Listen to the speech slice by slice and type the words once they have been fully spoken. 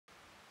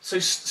So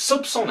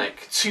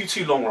subsonic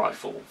 2.2 long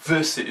rifle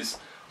versus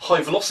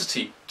high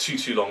velocity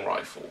 2.2 long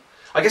rifle.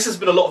 I guess there's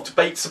been a lot of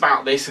debates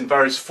about this in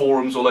various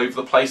forums all over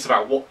the place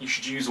about what you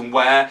should use and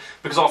where,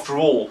 because after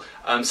all,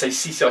 say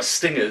CCI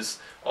Stingers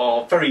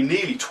are very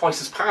nearly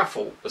twice as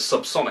powerful as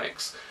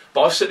subsonics.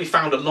 But I've certainly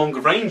found at longer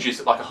ranges,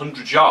 at like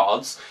 100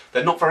 yards,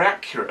 they're not very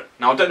accurate.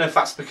 Now I don't know if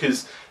that's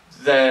because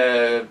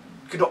they're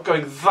not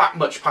going that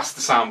much past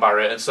the sound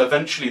barrier, and so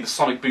eventually the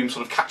sonic boom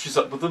sort of catches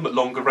up with them at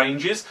longer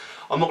ranges.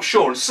 I'm not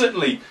sure, and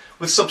certainly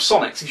with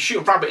subsonics, if you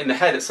shoot a rabbit in the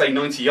head at say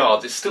 90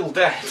 yards, it's still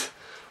dead.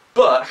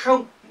 But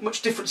how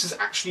much difference does it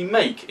actually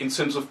make in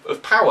terms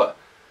of power?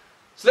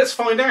 So let's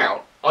find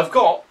out. I've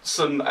got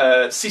some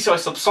CCI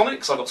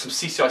Subsonics, I've got some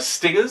CCI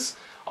Stingers,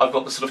 I've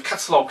got the sort of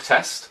catalogue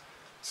test.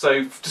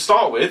 So to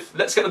start with,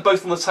 let's get them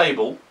both on the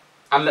table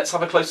and let's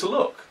have a closer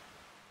look.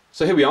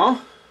 So here we are.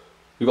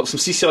 We've got some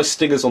CCI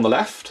Stingers on the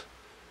left,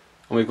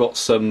 and we've got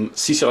some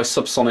CCI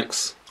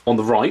Subsonics on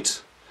the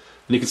right.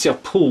 And you can see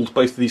I've pulled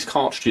both of these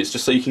cartridges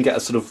just so you can get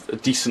a sort of a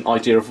decent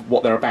idea of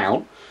what they're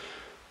about.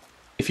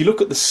 If you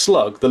look at the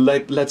slug, the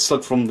lead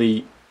slug from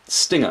the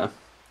Stinger,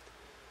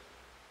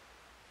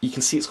 you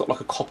can see it's got like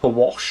a copper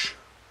wash,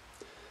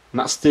 and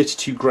that's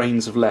 32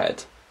 grains of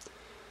lead.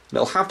 And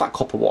it'll have that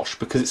copper wash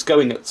because it's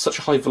going at such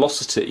a high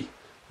velocity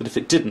that if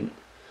it didn't,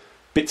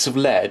 bits of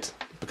lead,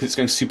 because it's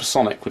going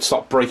supersonic, would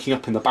start breaking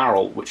up in the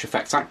barrel, which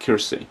affects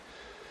accuracy.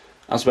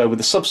 As where with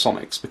the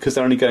subsonics, because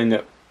they're only going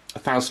at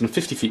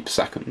 1,050 feet per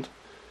second,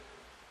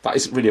 that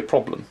isn't really a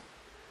problem.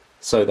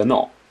 So they're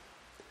not.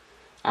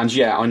 And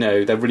yeah, I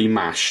know, they're really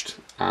mashed,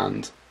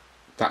 and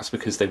that's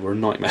because they were a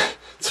nightmare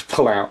to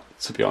pull out,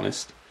 to be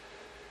honest.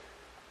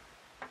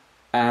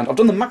 And I've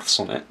done the maths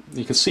on it.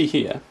 You can see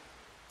here,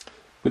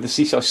 with the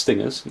CCI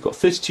Stingers, you've got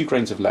 32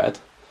 grains of lead,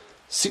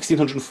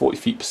 1,640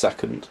 feet per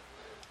second,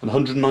 and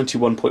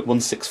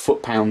 191.16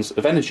 foot-pounds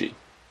of energy.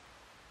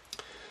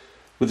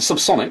 With the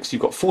subsonics,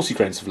 you've got 40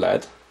 grains of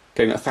lead,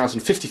 going at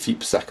 1,050 feet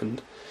per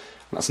second,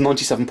 and that's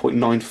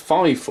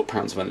 97.95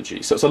 foot-pounds of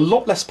energy. So it's a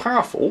lot less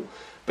powerful,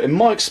 but in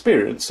my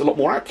experience, a lot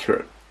more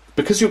accurate.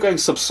 Because you're going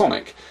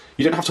subsonic,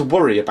 you don't have to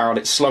worry about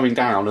it slowing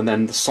down and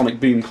then the sonic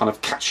boom kind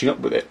of catching up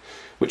with it,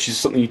 which is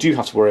something you do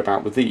have to worry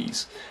about with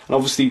these. And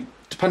obviously,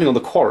 depending on the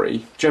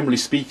quarry, generally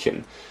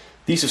speaking,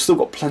 these have still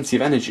got plenty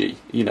of energy.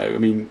 You know, I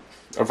mean,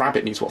 a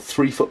rabbit needs, what,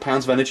 3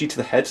 foot-pounds of energy to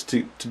the head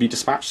to be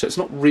dispatched, so it's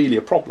not really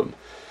a problem.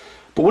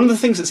 But one of the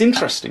things that's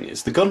interesting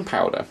is the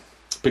gunpowder,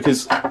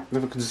 because, if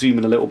I can zoom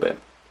in a little bit,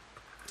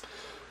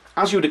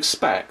 as you would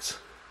expect,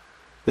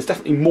 there's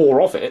definitely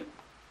more of it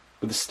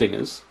with the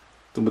Stingers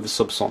than with the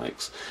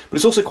subsonics, but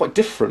it's also quite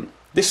different.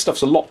 This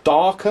stuff's a lot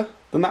darker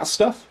than that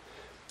stuff.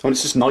 I mean,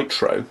 it's just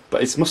nitro,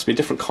 but it must be a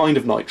different kind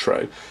of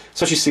nitro,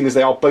 especially seeing as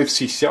they are both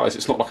CCIs.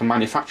 It's not like a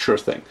manufacturer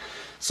thing,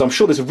 so I'm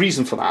sure there's a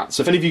reason for that.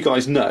 So if any of you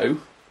guys know,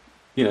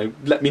 you know,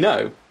 let me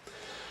know.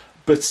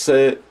 But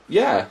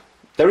yeah,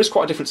 there is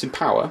quite a difference in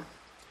power.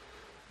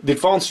 The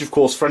advantage, of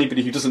course, for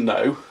anybody who doesn't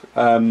know,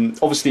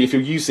 obviously if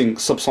you're using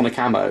subsonic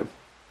ammo,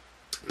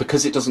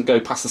 because it doesn't go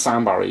past the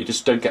sound barrier, you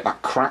just don't get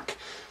that crack.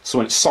 So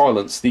when it's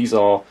silenced, these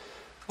are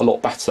a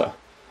lot better.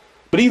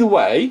 But either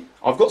way,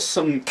 I've got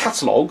some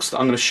catalogues that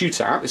I'm going to shoot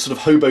at, this sort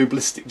of hobo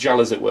ballistic gel,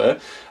 as it were,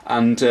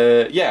 and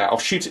yeah, I'll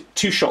shoot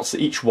 2 shots at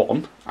each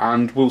one,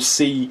 and we'll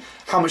see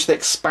how much they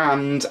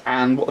expand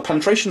and what the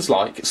penetration's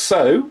like.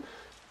 So,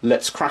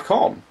 let's crack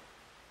on.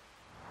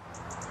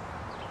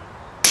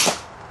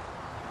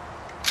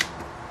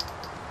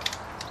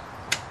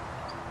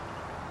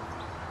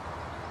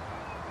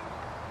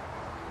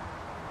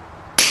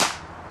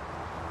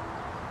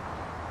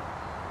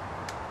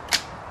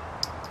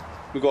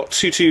 We've got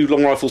 2.2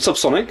 long rifle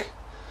subsonic,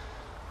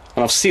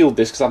 and I've sealed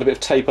this because I had a bit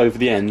of tape over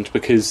the end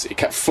because it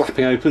kept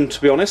flapping open,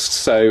 to be honest,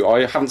 so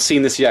I haven't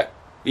seen this yet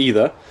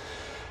either.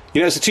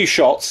 You notice the 2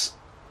 shots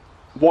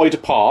wide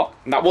apart,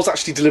 and that was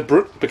actually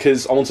deliberate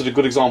because I wanted a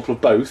good example of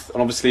both, and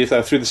obviously if they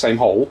were through the same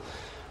hole,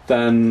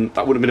 then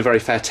that would have been a very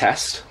fair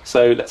test.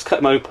 So let's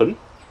cut them open.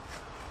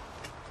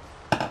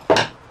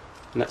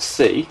 Let's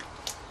see.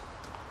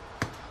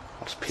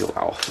 I'll just peel that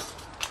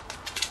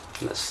off.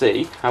 Let's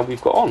see how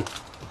we've got on.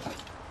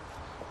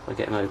 I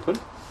get them open.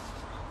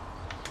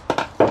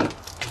 There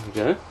we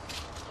go.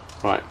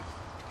 Right.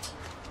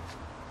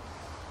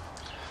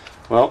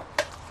 Well,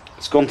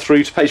 it's gone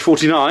through to page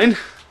 49.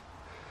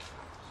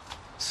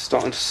 It's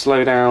starting to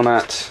slow down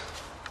at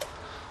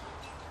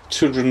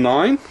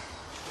 209.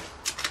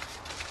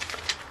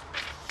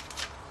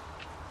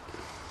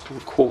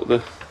 Haven't caught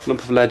the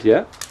lump of lead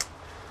yet.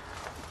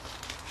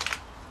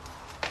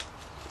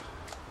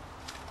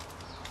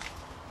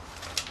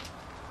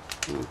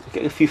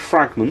 Getting a few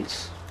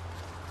fragments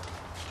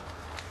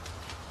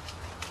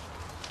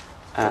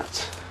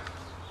at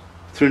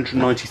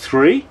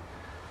 393.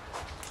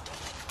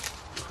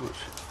 How much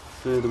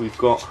further we've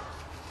got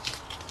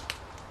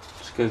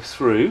to go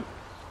through.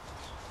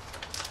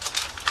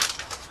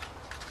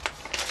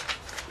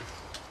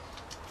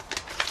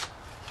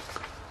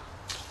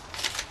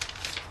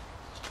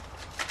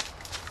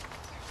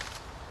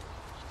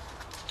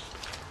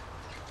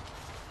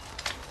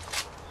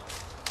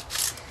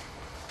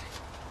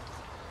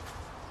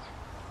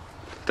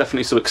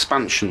 definitely some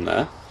expansion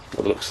there,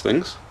 by the looks of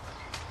things.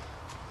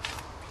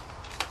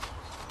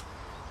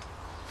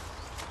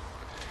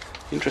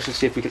 Interesting to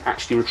see if we can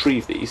actually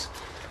retrieve these.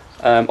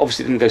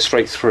 Obviously it didn't go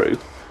straight through.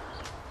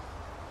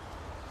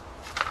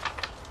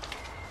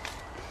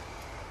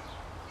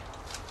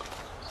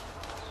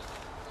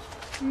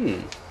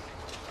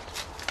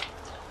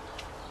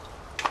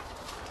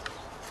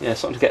 Yeah,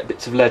 starting to get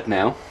bits of lead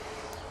now.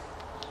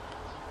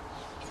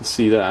 You can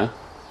see there.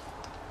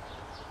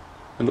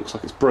 It looks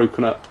like it's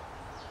broken up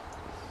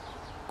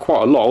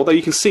quite a lot, although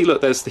you can see, look,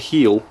 there's the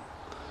heel.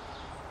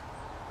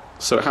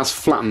 So it has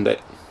flattened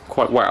it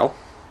quite well.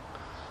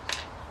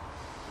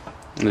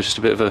 And there's just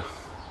a bit of a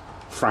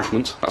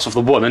fragment. That's off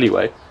the one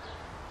anyway.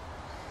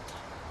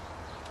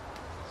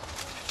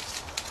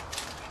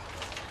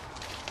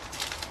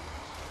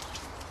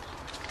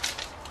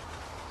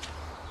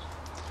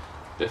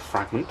 Bit of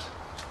fragment.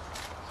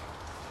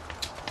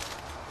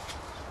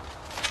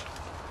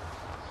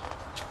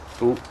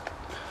 Oh,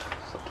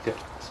 start to get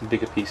some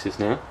bigger pieces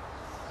now.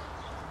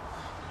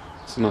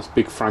 It's a nice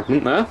big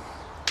fragment there.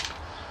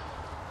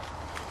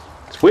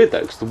 It's weird though,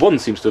 because the one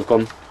seems to have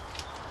gone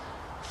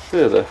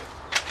further.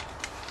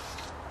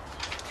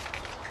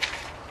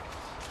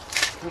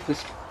 I don't know if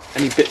there's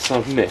any bits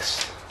I've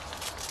missed.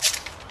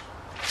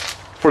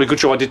 Probably a good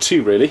job I did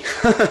two, really.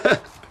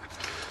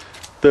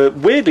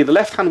 Weirdly, the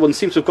left-hand one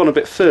seems to have gone a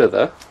bit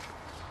further,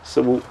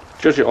 so we'll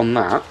judge it on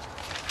that.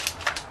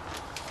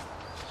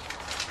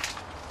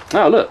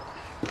 Oh, look.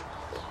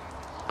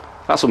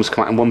 That's almost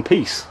come out in one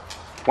piece.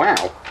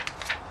 Wow.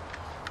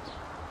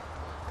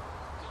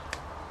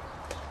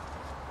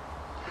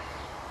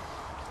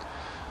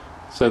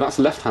 So that's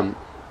the left-hand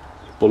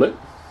bullet,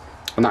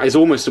 and that is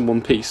almost in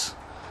one piece.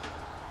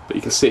 But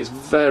you can see it's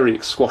very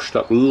squashed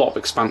up, a lot of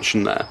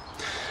expansion there.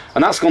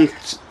 And that's gone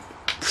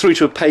through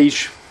to a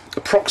page,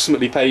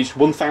 approximately page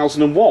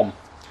 1001.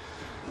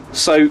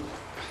 So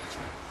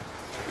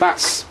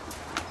that's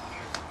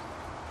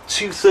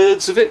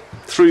 2/3 of it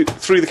through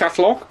the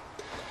catalogue.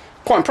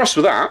 Quite impressed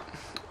with that,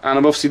 and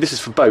obviously this is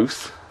for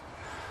both.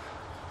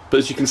 But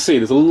as you can see,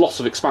 there's a lot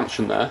of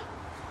expansion there.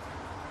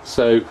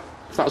 So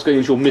if that was going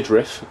into your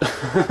midriff,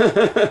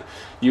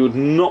 you would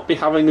not be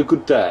having a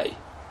good day.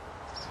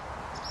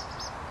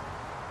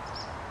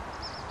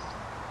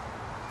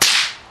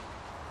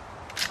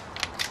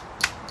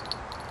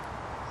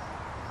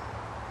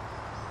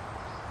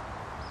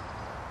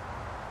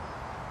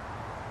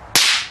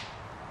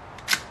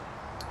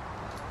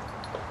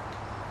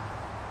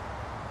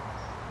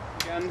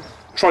 Again,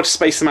 try to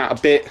space them out a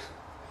bit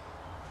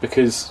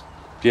because,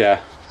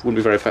 yeah, it wouldn't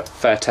be a very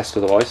fair test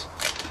otherwise.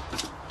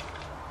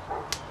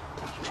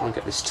 Try and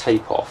get this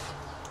tape off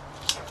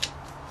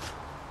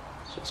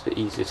so it's a bit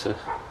easier to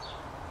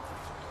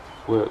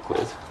work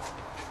with.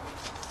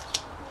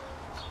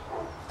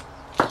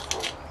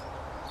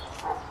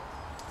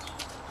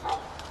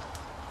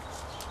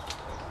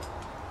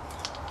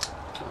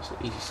 That's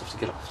not easy stuff to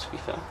get off, to be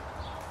fair.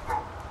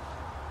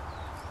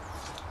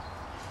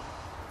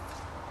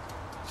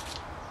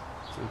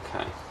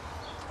 Okay,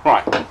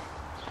 right,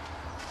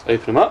 let's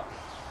open them up.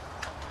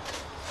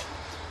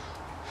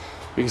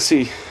 We can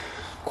see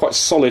quite a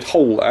solid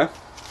hole there.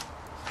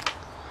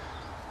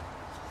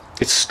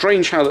 It's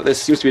strange how that there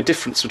seems to be a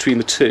difference between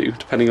the two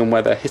depending on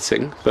where they're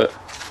hitting, but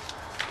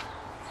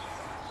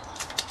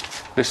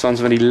no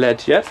signs of any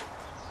lead yet.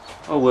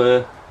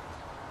 Oh,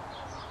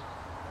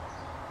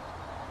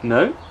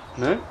 no.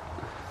 Okay.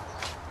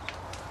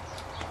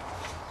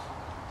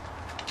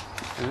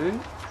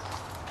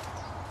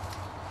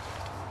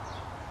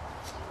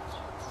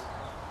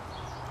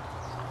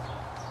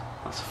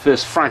 That's the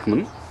first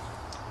fragment.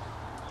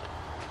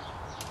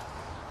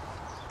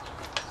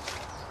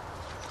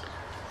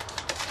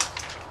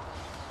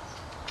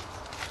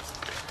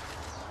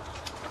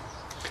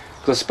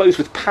 Because I suppose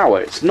with power,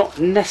 it's not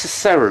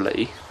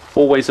necessarily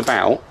always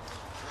about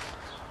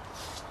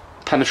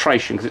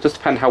penetration, because it does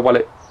depend how well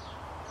it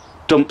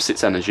dumps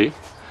its energy.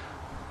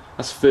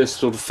 That's the first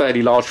sort of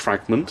fairly large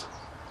fragment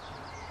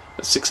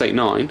at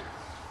 689.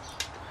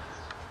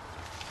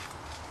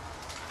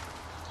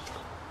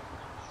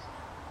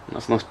 And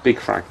that's a nice big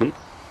fragment.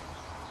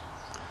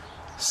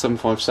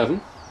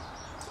 757.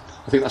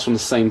 I think that's from the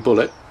same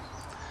bullet.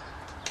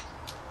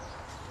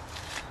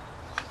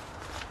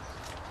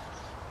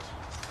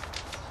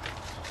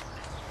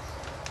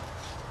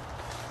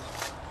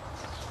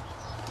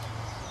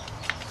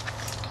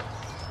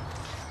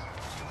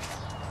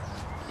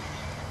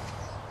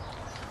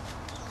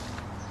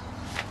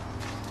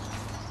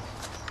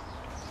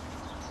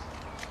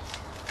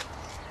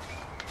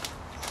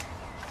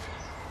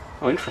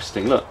 Oh,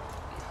 interesting, look.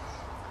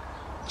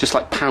 Just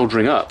like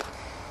powdering up.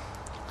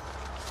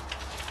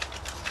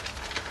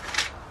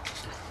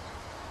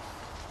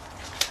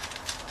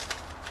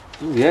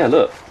 Oh yeah,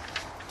 look.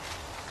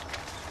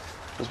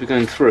 As we're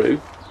going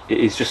through, it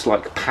is just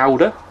like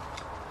powder.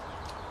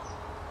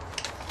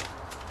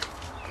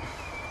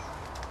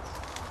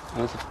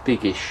 That's a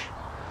biggish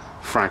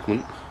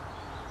fragment.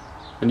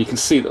 And you can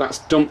see that that's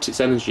dumped its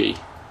energy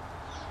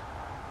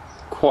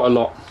quite a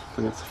lot. I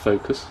think that's the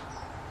focus.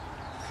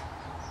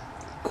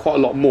 quite a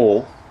lot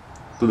more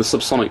than the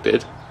Subsonic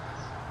did.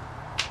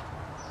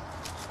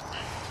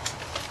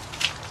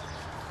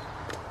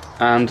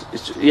 And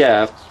it's,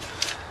 yeah,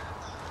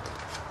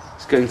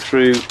 it's going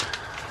through.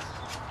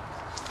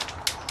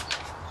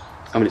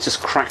 I mean, it's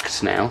just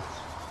cracked now,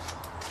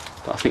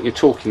 but I think you're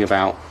talking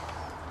about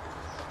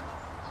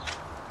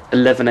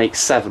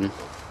 1187.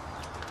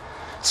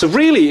 So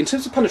really, in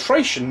terms of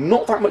penetration,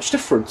 not that much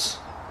difference.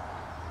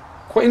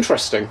 Quite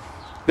interesting.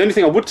 The only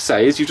thing I would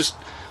say is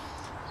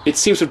it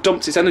seems to have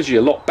dumped its energy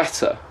a lot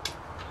better.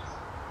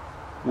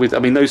 I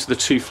mean, those are the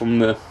two from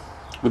with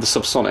the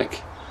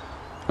Subsonic,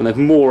 and they've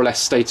more or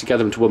less stayed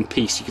together into one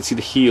piece. You can see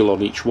the heel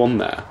on each one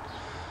there.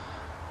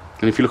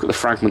 And if you look at the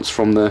fragments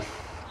from well,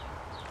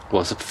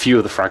 there's a few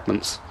of the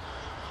fragments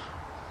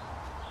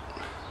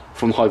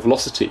from the high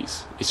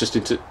velocities. It's just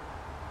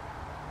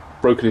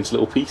broken into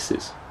little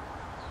pieces.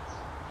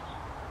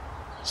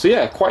 So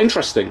yeah, quite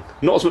interesting.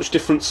 Not as much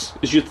difference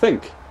as you'd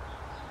think.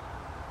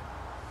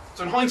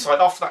 So in hindsight,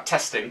 after that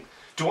testing,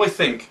 do I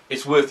think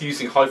it's worth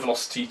using high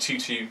velocity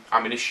 2.2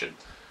 ammunition?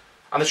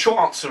 And the short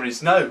answer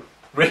is no,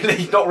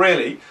 really, not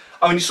really.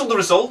 I mean, you saw the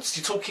results.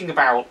 You're talking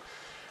about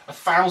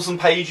 1,000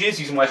 pages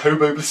using my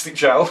hobo ballistic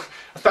gel,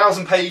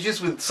 1,000 pages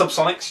with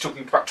Subsonics. You're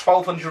talking about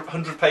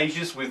 1,200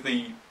 pages with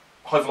the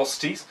high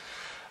velocities.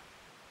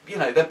 You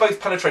know, they're both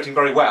penetrating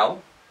very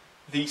well.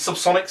 The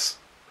Subsonics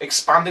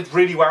expanded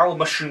really well,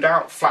 mushroomed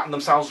out, flattened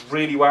themselves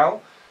really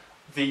well.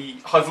 The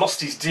high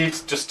velocities did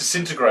just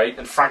disintegrate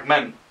and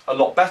fragment a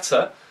lot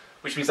better,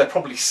 which means they're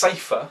probably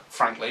safer,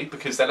 frankly,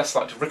 because they're less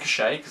likely to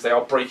ricochet, because they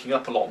are breaking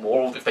up a lot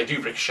more, or if they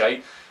do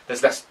ricochet,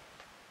 there's less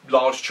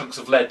large chunks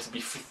of lead to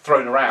be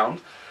thrown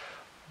around.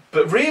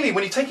 But really,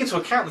 when you take into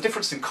account the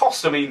difference in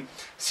cost, I mean,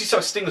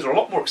 CCI Stingers are a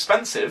lot more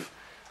expensive,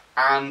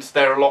 and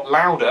they're a lot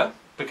louder,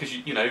 because,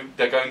 you know,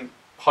 they're going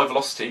high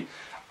velocity.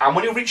 And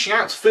when you're reaching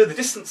out to further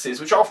distances,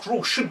 which after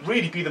all should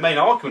really be the main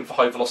argument for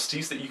high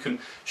velocities, that you can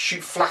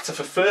shoot flatter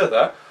for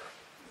further,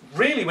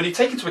 really when you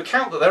take into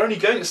account that they're only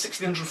going at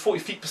 1640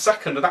 feet per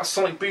second and that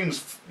sonic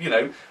boom's, you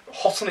know,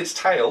 hot on its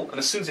tail, and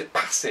as soon as it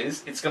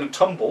passes it's going to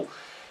tumble,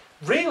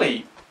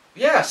 really,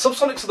 yeah,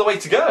 Subsonics are the way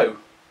to go.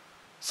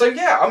 So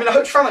yeah, I mean, I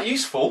hope you found that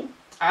useful,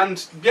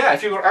 and yeah,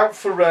 if you're out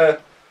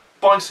for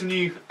buying some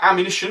new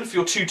ammunition for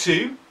your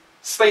 2.2,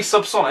 stay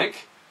Subsonic.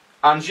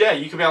 And yeah,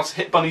 you can be able to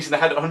hit bunnies in the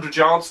head at 100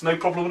 yards, no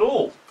problem at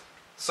all.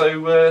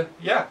 So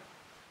yeah,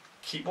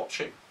 keep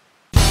watching.